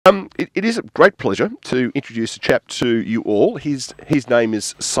It is a great pleasure to introduce a chap to you all. His name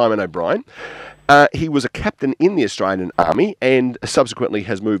is Simon O'Brien. He was a captain in the Australian Army and subsequently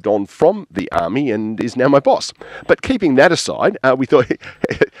has moved on from the Army and is now my boss. But keeping that aside, we thought,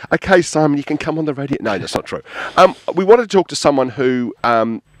 okay, Simon, you can come on the radio. No, that's not true. We wanted to talk to someone who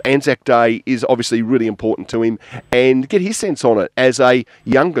Anzac Day is obviously really important to him and get his sense on it as a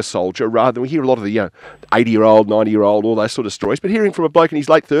younger soldier rather than we hear a lot of the 80-year-old, 90-year-old, all those sort of stories, but hearing from a bloke in his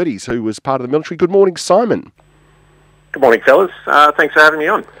late 30s who was part of the military. Good morning, Simon. Good morning, fellas. Thanks for having me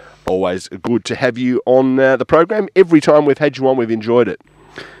on. Always good to have you on the program. Every time we've had you on, we've enjoyed it.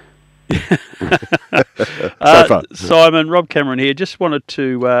 So far. Simon, Rob Cameron here. Just wanted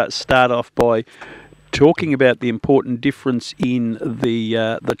to start off by talking about the important difference in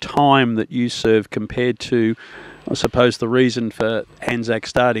the time that you served compared to, I suppose, the reason for Anzac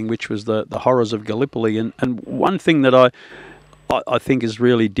starting, which was the horrors of Gallipoli. And one thing that I think is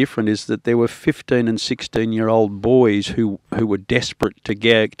really different is that there were 15 and 16-year-old boys who were desperate to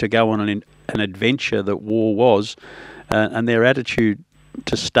go on an adventure that war was, and their attitude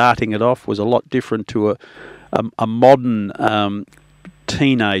to starting it off was a lot different to a modern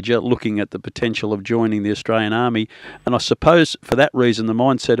teenager looking at the potential of joining the Australian Army. And I suppose for that reason the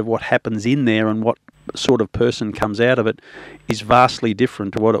mindset of what happens in there and what sort of person comes out of it is vastly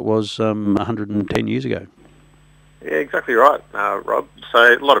different to what it was 110 years ago. Yeah, exactly right, Rob.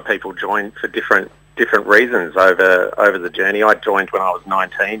 So a lot of people join for different reasons over the journey. I joined when I was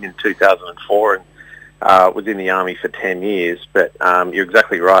 19 in 2004 and was in the Army for 10 years. But you're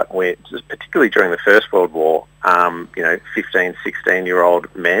exactly right. Particularly during the First World War, 15,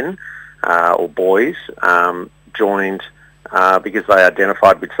 16-year-old men or boys joined because they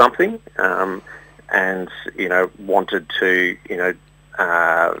identified with something and wanted to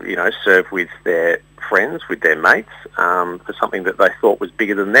serve with their friends, with their mates, for something that they thought was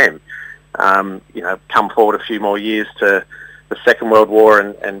bigger than them. Come forward a few more years to the Second World War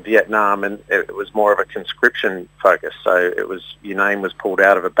and Vietnam, and it was more of a conscription focus. So your name was pulled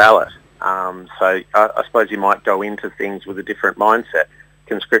out of a ballot. So I suppose you might go into things with a different mindset.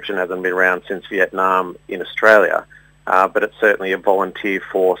 Conscription hasn't been around since Vietnam in Australia, but it's certainly a volunteer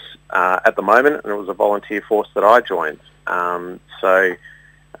force at the moment, and it was a volunteer force that I joined.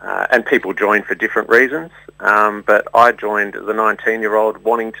 And people join for different reasons, but I joined as a 19-year-old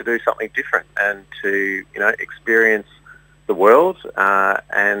wanting to do something different and to, experience the world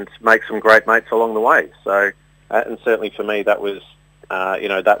and make some great mates along the way. So, and certainly for me, that was,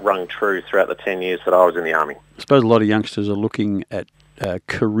 that rung true throughout the 10 years that I was in the Army. I suppose a lot of youngsters are looking at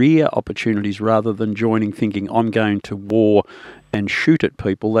career opportunities rather than joining thinking, I'm going to war and shoot at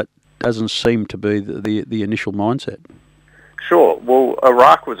people. That doesn't seem to be the initial mindset. Or Well,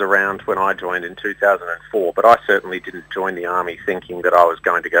 Iraq was around when I joined in 2004, but I certainly didn't join the Army thinking that I was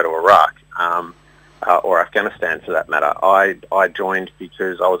going to go to Iraq or Afghanistan for that matter. I joined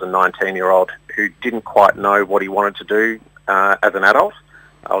because I was a 19-year-old who didn't quite know what he wanted to do as an adult.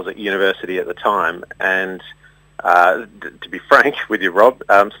 I was at university at the time, and to be frank with you, Rob,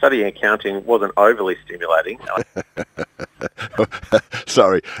 studying accounting wasn't overly stimulating.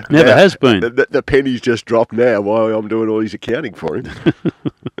 Sorry. Never has been. The penny's just dropped now while I'm doing all his accounting for him.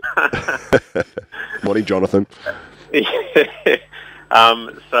 Morning, Jonathan.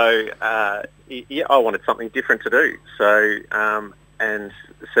 I wanted something different to do. So, and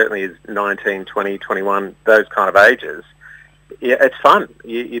certainly as 19, 20, 21, those kind of ages, yeah, it's fun.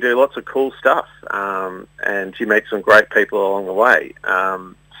 You do lots of cool stuff, and you meet some great people along the way.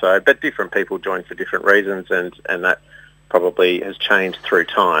 But different people join for different reasons, and that probably has changed through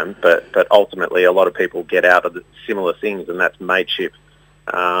time. But ultimately, a lot of people get out of similar things, and that's mateship,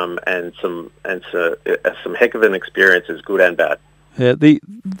 and some heck of an experiences, good and bad. Yeah, the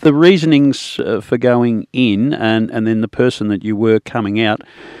reasonings for going in, and then the person that you were coming out,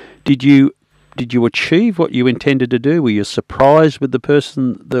 did you achieve what you intended to do? Were you surprised with the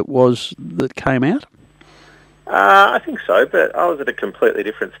person that came out? I think so, but I was at a completely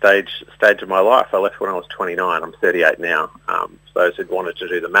different stage of my life. I left when I was 29. I'm 38 now. For those who wanted to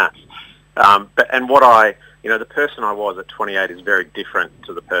do the maths, the person I was at 28 is very different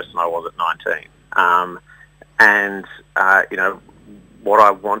to the person I was at 19. What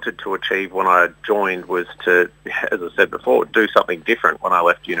I wanted to achieve when I joined was to, as I said before, do something different when I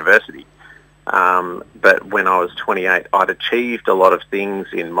left university. But when I was 28, I'd achieved a lot of things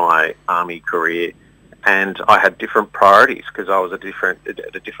in my Army career, and I had different priorities because I was at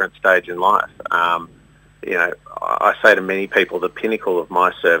a different stage in life. I say to many people the pinnacle of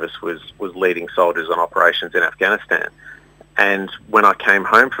my service was leading soldiers on operations in Afghanistan. And when I came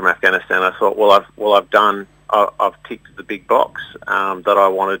home from Afghanistan, I thought, I've I've ticked the big box that I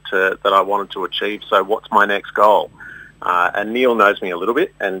wanted to achieve. So what's my next goal? And Neil knows me a little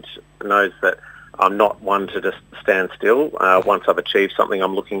bit and knows that I'm not one to just stand still. Once I've achieved something,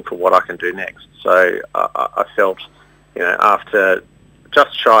 I'm looking for what I can do next. So I felt, after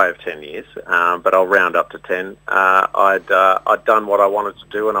just shy of 10 years, but I'll round up to 10, I'd done what I wanted to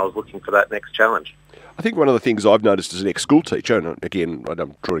do, and I was looking for that next challenge. I think one of the things I've noticed as an ex-school teacher, and again, I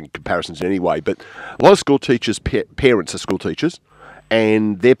don't draw comparisons in any way, but a lot of school teachers' parents are school teachers,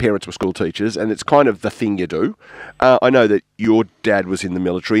 and their parents were school teachers, and it's kind of the thing you do. I know that your dad was in the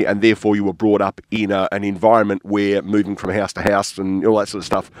military, and therefore you were brought up in an environment where moving from house to house and all that sort of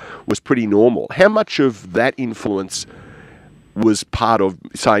stuff was pretty normal. How much of that influence was part of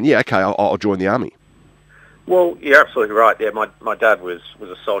saying, yeah, okay, I'll join the army? Well, you're absolutely right. Yeah, my dad was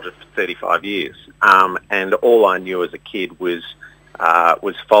a soldier for 35 years, and all I knew as a kid was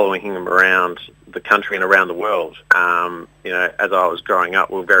following him around the country and around the world. As I was growing up,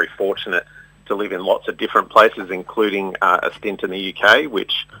 we were very fortunate to live in lots of different places, including a stint in the UK,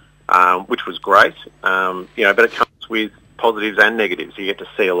 which was great. But it comes with positives and negatives. You get to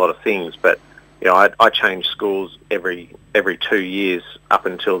see a lot of things, but I changed schools every 2 years up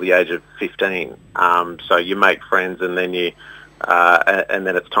until the age of 15. So you make friends, and then and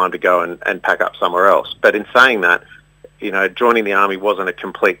then it's time to go and pack up somewhere else. But in saying that, joining the army wasn't a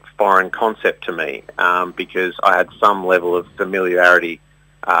complete foreign concept to me, because I had some level of familiarity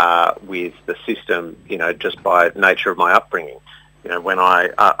with the system, just by nature of my upbringing. When I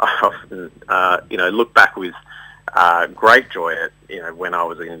often, look back with great joy at, when I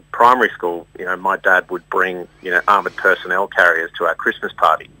was in primary school, my dad would bring, armoured personnel carriers to our Christmas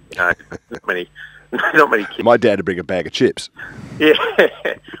party. Not many kids. My dad would bring a bag of chips. Yeah,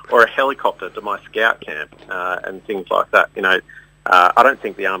 or a helicopter to my scout camp, and things like that. I don't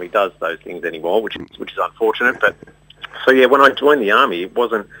think the army does those things anymore, which is unfortunate. But so yeah, when I joined the army, it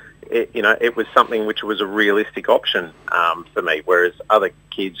wasn't. It was something which was a realistic option for me. Whereas other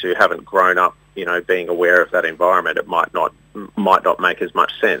kids who haven't grown up, being aware of that environment, it might not make as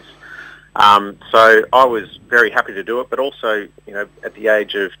much sense. So I was very happy to do it, but also, at the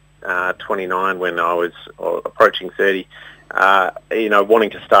age of 29, when I was approaching 30, wanting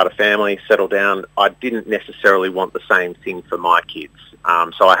to start a family, settle down, I didn't necessarily want the same thing for my kids.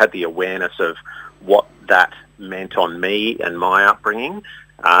 So I had the awareness of what that meant on me and my upbringing.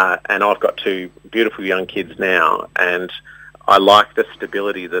 And I've got two beautiful young kids now, and I like the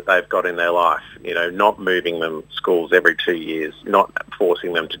stability that they've got in their life, not moving them schools every 2 years, not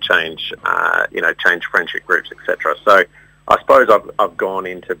forcing them to change friendship groups, etc. So I suppose I've gone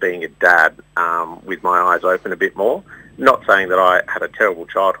into being a dad with my eyes open a bit more. Not saying that I had a terrible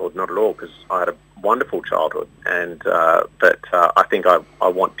childhood, not at all, because I had a wonderful childhood, but I think I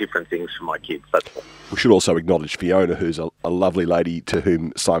want different things for my kids, that's all. We should also acknowledge Fiona, who's a lovely lady to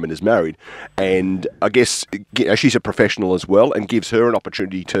whom Simon is married, and I guess she's a professional as well, and gives her an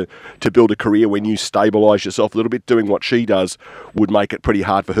opportunity to build a career. When you stabilise yourself a little bit, doing what she does would make it pretty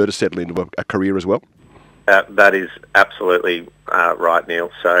hard for her to settle into a career as well. That is absolutely right, Neil.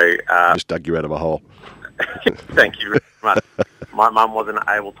 So just dug you out of a hole. Thank you very much. My mum wasn't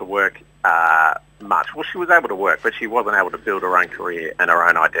able to work much. Well, she was able to work, but she wasn't able to build her own career and her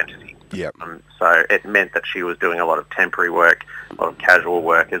own identity. Yeah. So it meant that she was doing a lot of temporary work, a lot of casual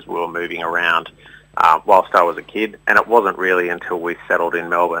work as we were moving around whilst I was a kid. And it wasn't really until we settled in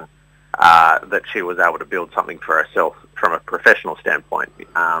Melbourne that she was able to build something for herself from a professional standpoint.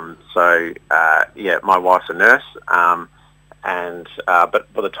 My wife's a nurse.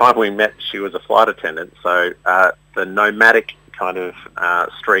 But by the time we met, she was a flight attendant. So the nomadic kind of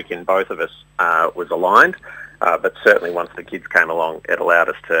streak in both of us was aligned. But certainly once the kids came along, it allowed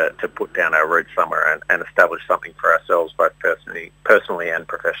us to put down our roots somewhere and establish something for ourselves, both personally and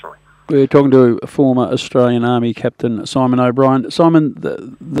professionally. We're talking to a former Australian Army Captain, Simon O'Brien. Simon,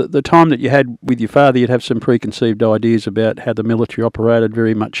 the time that you had with your father, you'd have some preconceived ideas about how the military operated,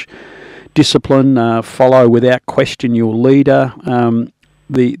 very much discipline, follow without question your leader.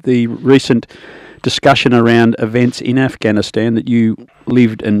 The recent discussion around events in Afghanistan that you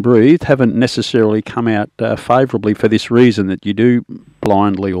lived and breathed haven't necessarily come out favourably for this reason, that you do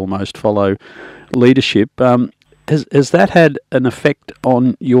blindly almost follow leadership. Has that had an effect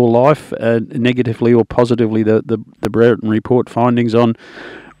on your life, negatively or positively, the Brereton Report findings on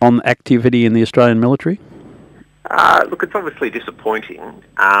activity in the Australian military? Look, it's obviously disappointing,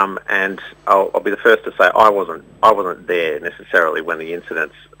 and I'll be the first to say I wasn't there necessarily when the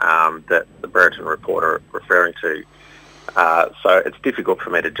incidents that the Brereton Report are referring to. So it's difficult for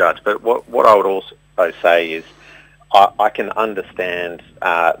me to judge. But what I would also say is I can understand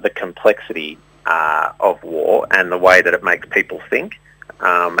the complexity of war and the way that it makes people think.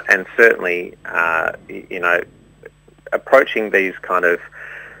 And certainly, approaching these kind of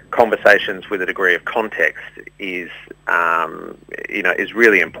conversations with a degree of context is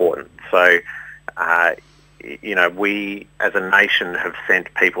really important. So, we as a nation have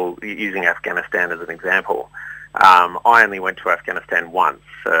sent people, using Afghanistan as an example. I only went to Afghanistan once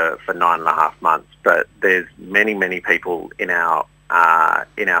for 9.5 months, but there's many people in our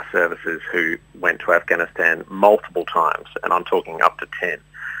services who went to Afghanistan multiple times, and I'm talking up to 10.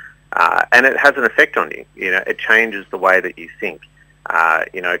 And it has an effect on you. It changes the way that you think.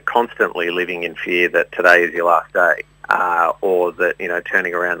 Constantly living in fear that today is your last day, or that,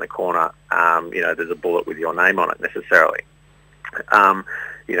 turning around the corner, there's a bullet with your name on it necessarily.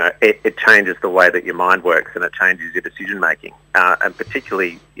 It changes the way that your mind works, and it changes your decision making. And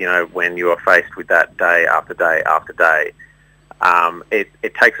particularly, when you are faced with that day after day after day,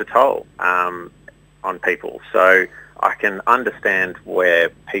 it takes a toll on people. So I can understand where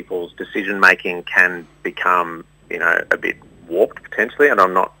people's decision making can become, a bit warped potentially, and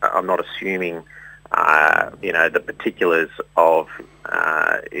I'm not assuming, the particulars of,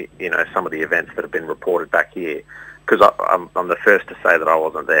 some of the events that have been reported back here, because I'm the first to say that I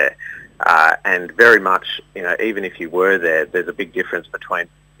wasn't there. And very much, even if you were there, there's a big difference between,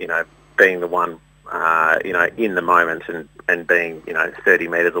 being the one, in the moment and being, 30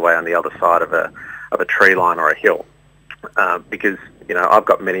 metres away on the other side of a tree line or a hill. Because, I've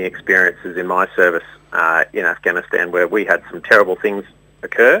got many experiences in my service in Afghanistan where we had some terrible things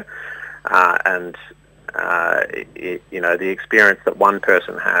occur, and the experience that one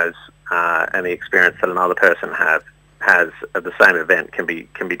person has and the experience that another person has at the same event can be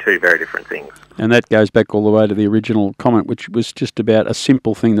two very different things. And that goes back all the way to the original comment, which was just about a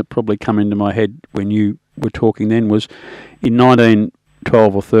simple thing that probably come into my head when you were talking then, was in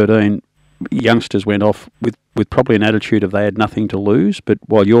 1912 or 13, youngsters went off with probably an attitude of they had nothing to lose, but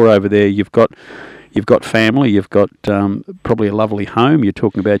while you're over there, you've got family, you've got probably a lovely home, you're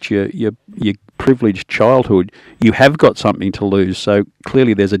talking about your privileged childhood, you have got something to lose, so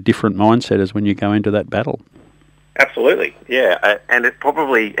clearly there's a different mindset as when you go into that battle. Absolutely, yeah, and it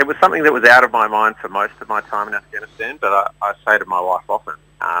was something that was out of my mind for most of my time in Afghanistan, but I say to my wife often,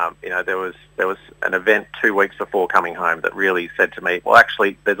 there was an event 2 weeks before coming home that really said to me, well,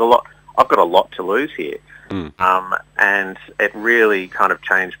 actually, I've got a lot to lose here. And it really kind of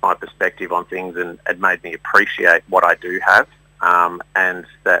changed my perspective on things, and it made me appreciate what I do have, and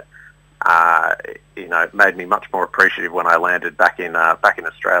that made me much more appreciative when I landed back in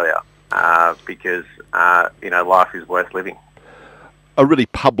Australia, because life is worth living. A really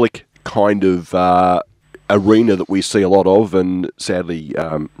public kind of arena that we see a lot of, and sadly,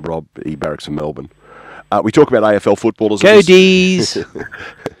 Rob, he barracks in Melbourne. We talk about AFL footballers. Go D's!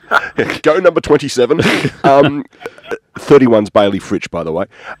 Go number 27. 31's Bailey Fritsch, by the way.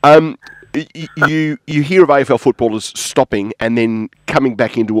 You hear of AFL footballers stopping and then coming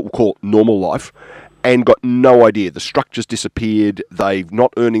back into what we'll call normal life, and got no idea. The structure's disappeared. They're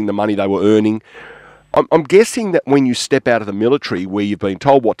not earning the money they were earning. I'm guessing that when you step out of the military, where you've been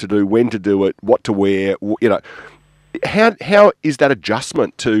told what to do, when to do it, what to wear, how is that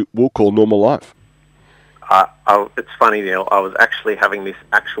adjustment to we'll call normal life? It's funny, Neil. I was actually having this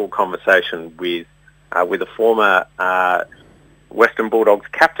actual conversation with a former Western Bulldogs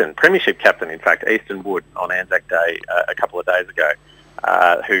captain, premiership captain, in fact, Easton Wood, on Anzac Day a couple of days ago,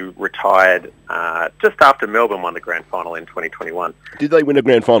 who retired just after Melbourne won the grand final in 2021. Did they win a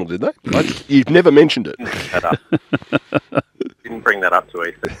grand final, did they? You've never mentioned it. Didn't bring that up to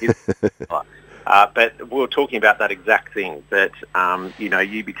Easton. But we were talking about that exact thing, that,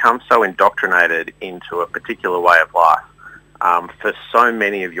 you become so indoctrinated into a particular way of life for so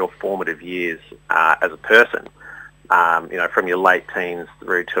many of your formative years as a person, from your late teens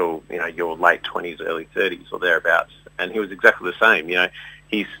through till, your late 20s, early 30s or thereabouts. And he was exactly the same.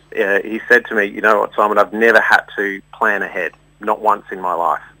 He said to me, you know what, Simon, I've never had to plan ahead, not once in my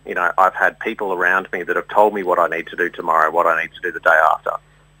life. I've had people around me that have told me what I need to do tomorrow, what I need to do the day after.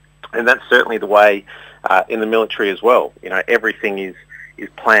 And that's certainly the way in the military as well. Everything is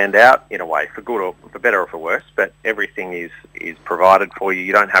planned out in a way, for good or for better or for worse, but everything is provided for you.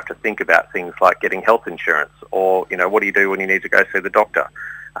 You don't have to think about things like getting health insurance, or, what do you do when you need to go see the doctor,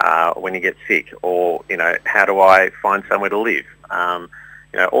 when you get sick, or, how do I find somewhere to live?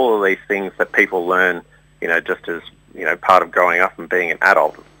 All of these things that people learn, just as, part of growing up and being an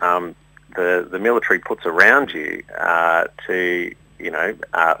adult. The military puts around you to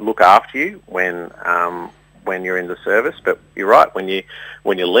look after you when you're in the service. But you're right, when you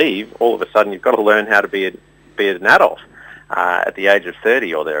leave, all of a sudden you've got to learn how to be an adult. at the age of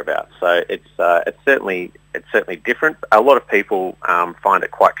 30 or thereabouts. So it's certainly different. A lot of people find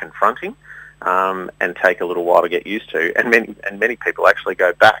it quite confronting and take a little while to get used to, and many people actually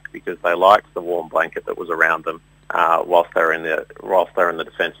go back because they liked the warm blanket that was around them whilst they're in the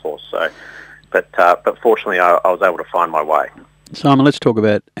Defence Force. So, but fortunately, I was able to find my way. Simon, let's talk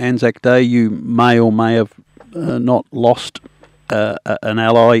about Anzac Day. You may or may have not lost an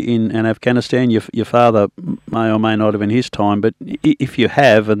ally in Afghanistan. Your father may or may not have in his time, but if you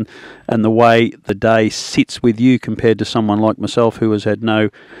have, and the way the day sits with you compared to someone like myself who has had no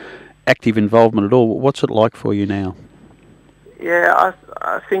active involvement at all, what's it like for you now? Yeah,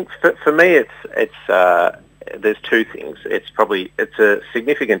 I think for me it's there's two things. It's a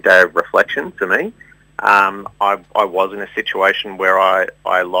significant day of reflection for me. I was in a situation where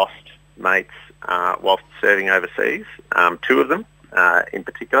I lost mates whilst serving overseas, two of them in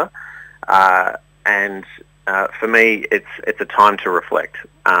particular, and for me it's a time to reflect,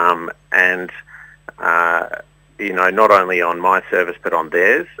 and not only on my service but on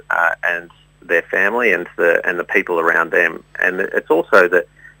theirs and their family and the people around them, and it's also that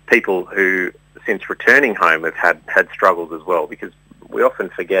people who since returning home have had struggles as well, because we often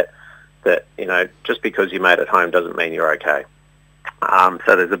forget that just because you made it home doesn't mean you're okay.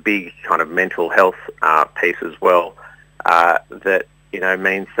 So there's a big kind of mental health piece as well that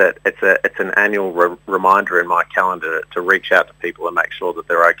means that it's an annual reminder in my calendar to reach out to people and make sure that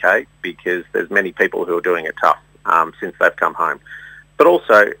they're okay, because there's many people who are doing it tough since they've come home. But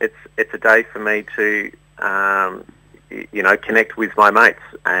also it's a day for me to connect with my mates,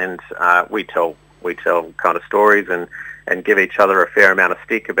 and we tell kind of stories and give each other a fair amount of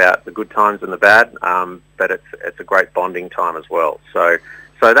stick about the good times and the bad, but it's a great bonding time as well. So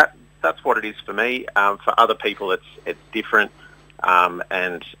that's what it is for me. For other people, it's different,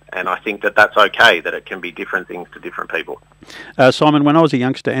 and I think that's okay, that it can be different things to different people. Simon, when I was a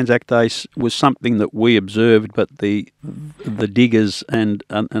youngster, Anzac Day was something that we observed, but the diggers and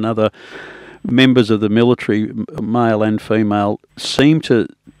other members of the military, male and female, seem to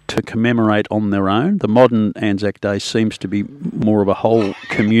commemorate on their own. The modern Anzac Day seems to be more of a whole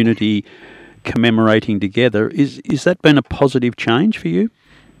community commemorating together. Is that been a positive change for you?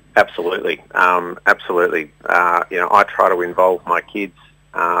 Absolutely, absolutely. I try to involve my kids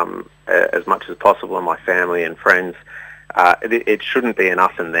as much as possible, and my family and friends. It shouldn't be an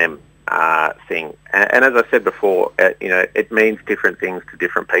us and them thing. And as I said before, it means different things to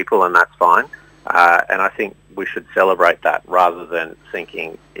different people, and that's fine. And I think we should celebrate that rather than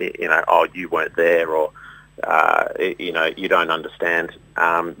thinking, oh, you weren't there, or you don't understand.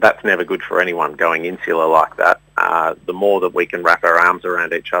 That's never good for anyone going insular like that. The more that we can wrap our arms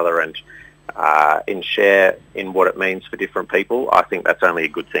around each other and share in what it means for different people, I think that's only a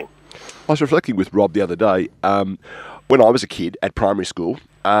good thing. I was reflecting with Rob the other day. When I was a kid at primary school,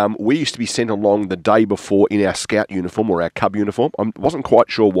 we used to be sent along the day before in our scout uniform or our cub uniform. I wasn't quite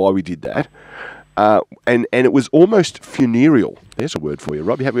sure why we did that. And it was almost funereal. There's a word for you,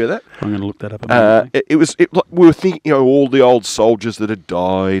 Rob. You happy with that? I'm going to look that up. We were thinking, all the old soldiers that had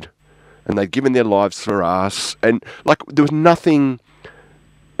died, and they'd given their lives for us, and there was nothing.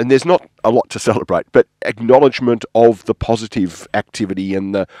 And there's not a lot to celebrate, but acknowledgement of the positive activity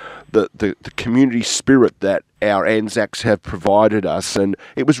and the community spirit that our Anzacs have provided us. And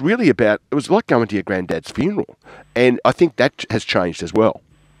it was really it was like going to your granddad's funeral. And I think that has changed as well.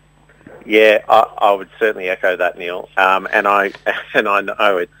 Yeah, I would certainly echo that, Neil. And I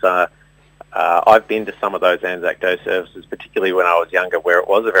know it's. I've been to some of those Anzac Day services, particularly when I was younger, where it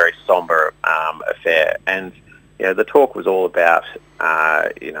was a very sombre affair, and the talk was all about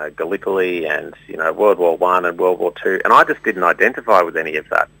Gallipoli and World War I and World War II, and I just didn't identify with any of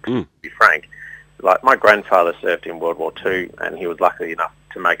that. To be frank, like my grandfather served in World War II, and he was lucky enough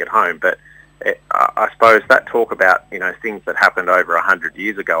to make it home, but. I suppose that talk about things that happened over 100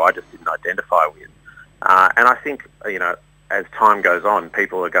 years ago, I just didn't identify with, and I think as time goes on,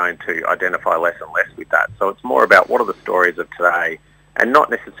 people are going to identify less and less with that. So it's more about what are the stories of today, and not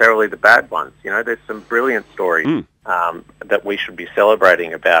necessarily the bad ones. There's some brilliant stories that we should be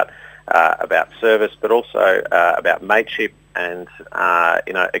celebrating about service, but also about mateship and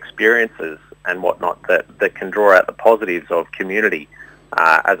experiences and whatnot that can draw out the positives of community.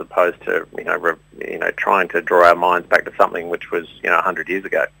 As opposed to trying to draw our minds back to something which was 100 years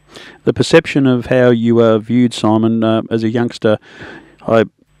ago. The perception of how you are viewed, Simon, as a youngster,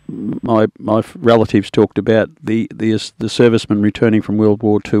 my relatives talked about the servicemen returning from World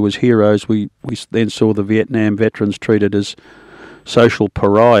War II as heroes. We then saw the Vietnam veterans treated as social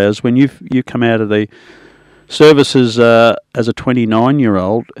pariahs. When you come out of the services as a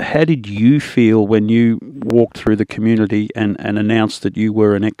 29-year-old. How did you feel when you walked through the community and announced that you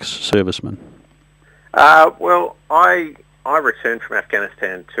were an ex-serviceman? Well, I returned from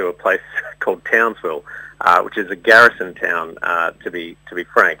Afghanistan to a place called Townsville, which is a garrison town, to be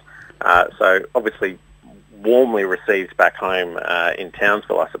frank. So obviously warmly received back home in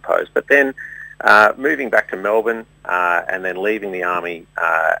Townsville, I suppose. But then moving back to Melbourne and then leaving the army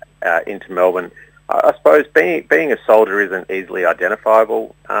into Melbourne, I suppose being a soldier isn't easily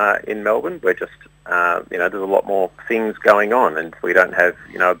identifiable in Melbourne. We're just, there's a lot more things going on, and we don't have,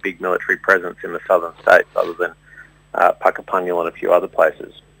 a big military presence in the southern states other than Puckapunyal and a few other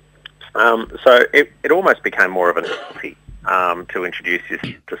places. So it almost became more of a novelty to introduce you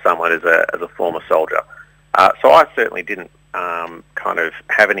to someone as a former soldier. So I certainly didn't kind of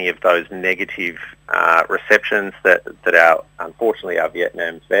have any of those negative receptions that unfortunately our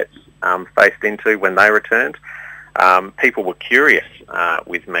Vietnam vets faced into when they returned. People were curious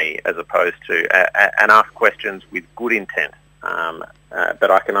with me as opposed to and asked questions with good intent.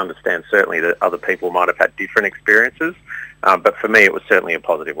 But I can understand certainly that other people might have had different experiences. But for me, it was certainly a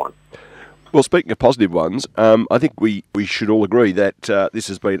positive one. Well, speaking of positive ones, I think we should all agree that this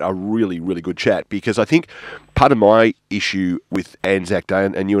has been a really, really good chat, because I think part of my issue with Anzac Day,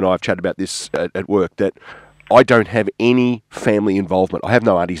 and you and I have chatted about this at work, that I don't have any family involvement. I have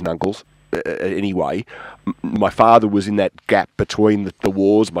no aunties and uncles anyway. My father was in that gap between the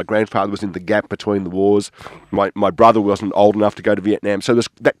wars. My grandfather was in the gap between the wars. My brother wasn't old enough to go to Vietnam. So there's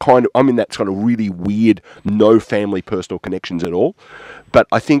that kind of, I'm in that kind of really weird, no family personal connections at all. But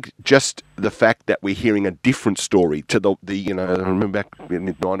I think just the fact that we're hearing a different story to the I remember back in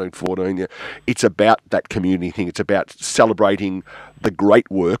 1914, it's about that community thing. It's about celebrating the great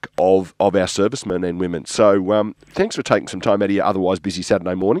work of our servicemen and women. So thanks for taking some time out of your otherwise busy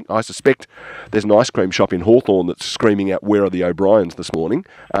Saturday morning. I suspect there's an ice cream shop in Hawthorn that's screaming out, "Where are the O'Briens?" this morning.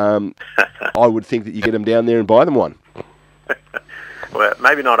 I would think that you get them down there and buy them one. Well,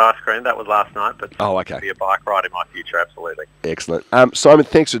 maybe not ice cream. That was last night, but okay. Be a bike ride in my future, absolutely. Excellent. Simon,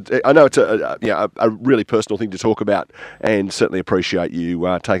 thanks. I know it's a really personal thing to talk about, and certainly appreciate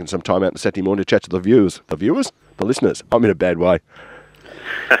you taking some time out on Saturday morning to chat to the viewers. The listeners. I'm in a bad way.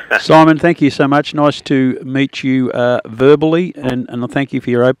 Simon, thank you so much. Nice to meet you verbally, and I thank you for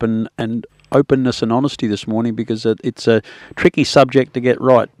your openness and honesty this morning, because it's a tricky subject to get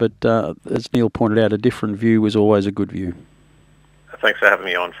right, but as Neil pointed out, a different view is always a good view. Thanks for having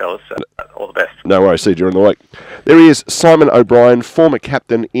me on, fellas. All the best. No worries. See you during the week. There he is, Simon O'Brien, former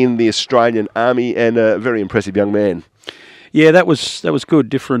captain in the Australian Army, and a very impressive young man. Yeah, that was good.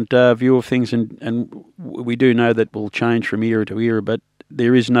 Different view of things, and we do know that will change from era to era, but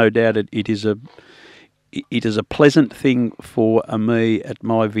there is no doubt it is a pleasant thing for me at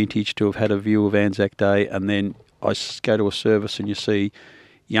my vintage to have had a view of Anzac Day, and then I go to a service and you see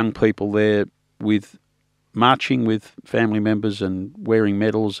young people there with marching with family members and wearing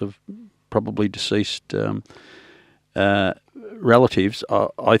medals of probably deceased relatives.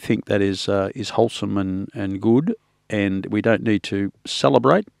 I think that is wholesome and good, and we don't need to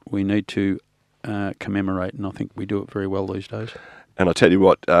celebrate. We need to commemorate, and I think we do it very well these days. And I tell you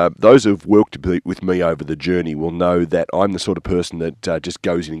what, those who've worked with me over the journey will know that I'm the sort of person that just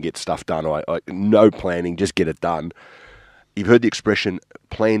goes in and gets stuff done. I no planning, just get it done. You've heard the expression,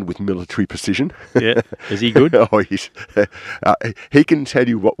 planned with military precision. Yeah. Is he good? He can tell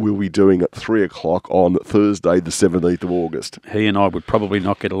you what we'll be doing at 3 o'clock on Thursday, the 17th of August. He and I would probably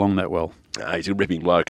not get along that well. He's a ripping bloke.